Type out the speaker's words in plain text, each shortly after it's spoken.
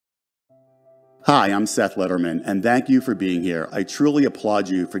Hi, I'm Seth Lederman, and thank you for being here. I truly applaud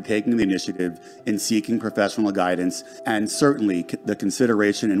you for taking the initiative in seeking professional guidance and certainly the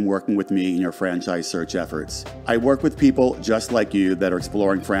consideration in working with me in your franchise search efforts. I work with people just like you that are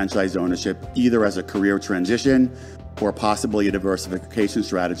exploring franchise ownership either as a career transition or possibly a diversification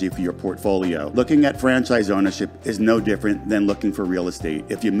strategy for your portfolio. Looking at franchise ownership is no different than looking for real estate.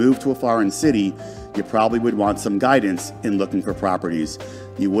 If you move to a foreign city, you probably would want some guidance in looking for properties.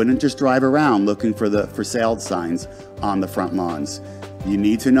 You wouldn't just drive around looking for the for sale signs on the front lawns. You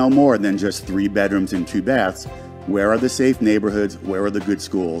need to know more than just 3 bedrooms and 2 baths. Where are the safe neighborhoods? Where are the good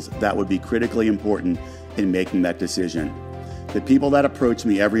schools? That would be critically important in making that decision. The people that approach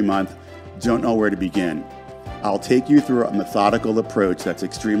me every month don't know where to begin. I'll take you through a methodical approach that's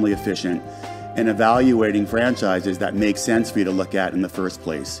extremely efficient in evaluating franchises that make sense for you to look at in the first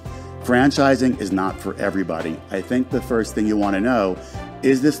place. Franchising is not for everybody. I think the first thing you want to know,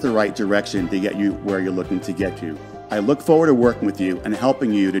 is this the right direction to get you where you're looking to get to? I look forward to working with you and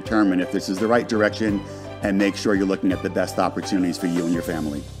helping you determine if this is the right direction and make sure you're looking at the best opportunities for you and your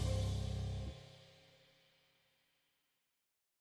family.